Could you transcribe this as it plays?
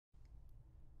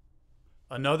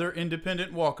Another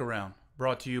independent walk-around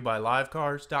brought to you by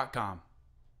livecars.com.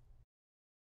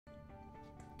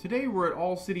 Today we're at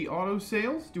All City Auto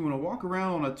Sales doing a walk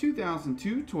around on a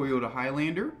 2002 Toyota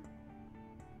Highlander.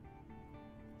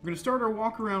 We're going to start our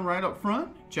walk around right up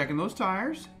front, checking those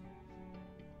tires.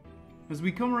 As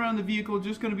we come around the vehicle,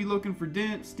 just going to be looking for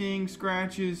dents, stings,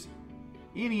 scratches,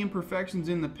 any imperfections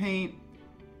in the paint,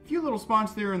 a few little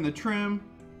spots there in the trim.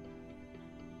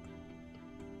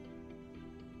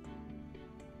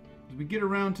 As we get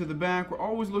around to the back, we're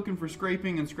always looking for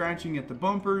scraping and scratching at the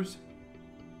bumpers.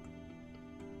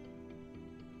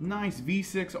 Nice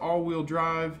V6 all-wheel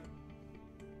drive.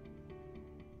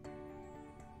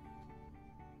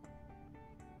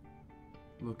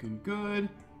 Looking good.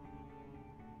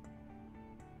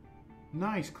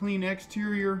 Nice clean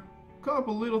exterior.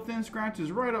 Couple little thin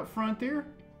scratches right up front there.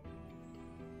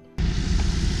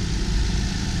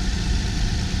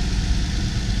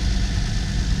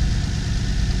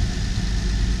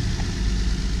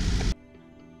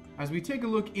 As we take a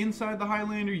look inside the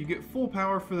Highlander, you get full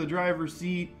power for the driver's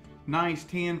seat, nice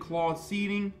tan cloth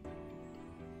seating.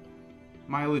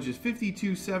 Mileage is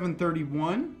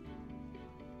 52,731.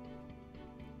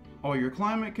 All your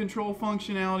climate control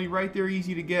functionality right there,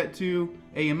 easy to get to.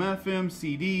 AM, FM,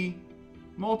 CD,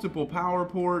 multiple power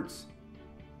ports.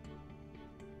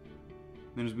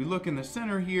 Then as we look in the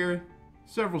center here,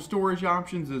 several storage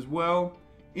options as well.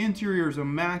 Interior is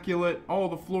immaculate. All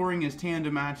the flooring is tan to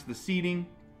match the seating.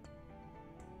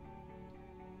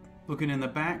 Looking in the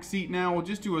back seat now, we'll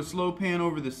just do a slow pan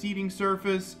over the seating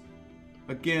surface.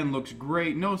 Again, looks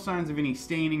great. No signs of any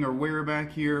staining or wear back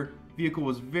here. Vehicle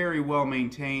was very well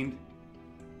maintained.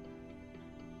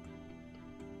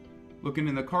 Looking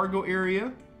in the cargo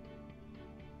area,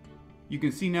 you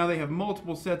can see now they have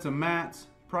multiple sets of mats,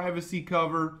 privacy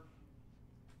cover.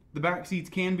 The back seats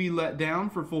can be let down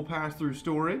for full pass-through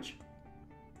storage.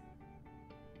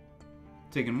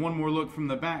 Taking one more look from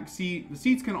the back seat. The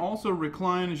seats can also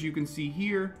recline, as you can see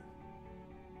here.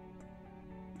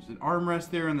 There's an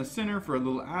armrest there in the center for a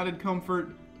little added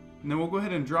comfort. And then we'll go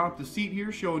ahead and drop the seat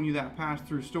here, showing you that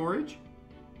pass-through storage.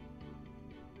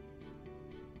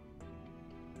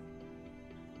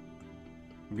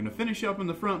 We're going to finish up in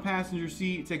the front passenger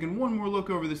seat, taking one more look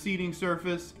over the seating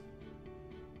surface.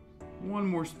 One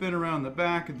more spin around the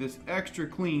back of this extra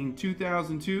clean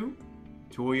 2002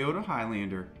 Toyota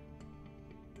Highlander.